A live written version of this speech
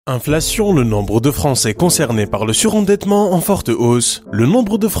Inflation, le nombre de Français concernés par le surendettement en forte hausse. Le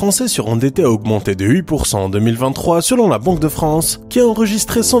nombre de Français surendettés a augmenté de 8% en 2023 selon la Banque de France, qui a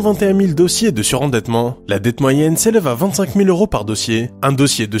enregistré 121 000 dossiers de surendettement. La dette moyenne s'élève à 25 000 € par dossier. Un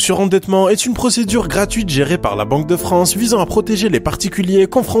dossier de surendettement est une procédure gratuite gérée par la Banque de France visant à protéger les particuliers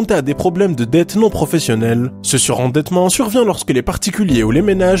confrontés à des problèmes de dette non professionnelle. Ce surendettement survient lorsque les particuliers ou les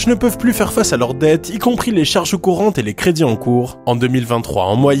ménages ne peuvent plus faire face à leurs dettes, y compris les charges courantes et les crédits en cours. En 2023,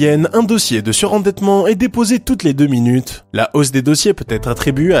 en moyenne, un dossier de surendettement est déposé toutes les 2 minutes. La hausse des dossiers peut être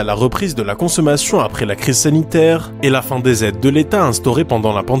attribuée à la reprise de la consommation après la crise sanitaire et la fin des aides de l'État instaurées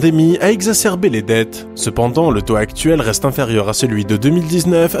pendant la pandémie a exacerbé les dettes. Cependant, le taux actuel reste inférieur à celui de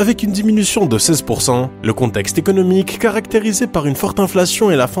 2019 avec une diminution de 16%. Le contexte économique, caractérisé par une forte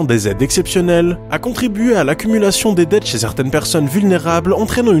inflation et la fin des aides exceptionnelles, a contribué à l'accumulation des dettes chez certaines personnes vulnérables,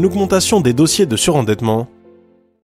 entraînant une augmentation des dossiers de surendettement.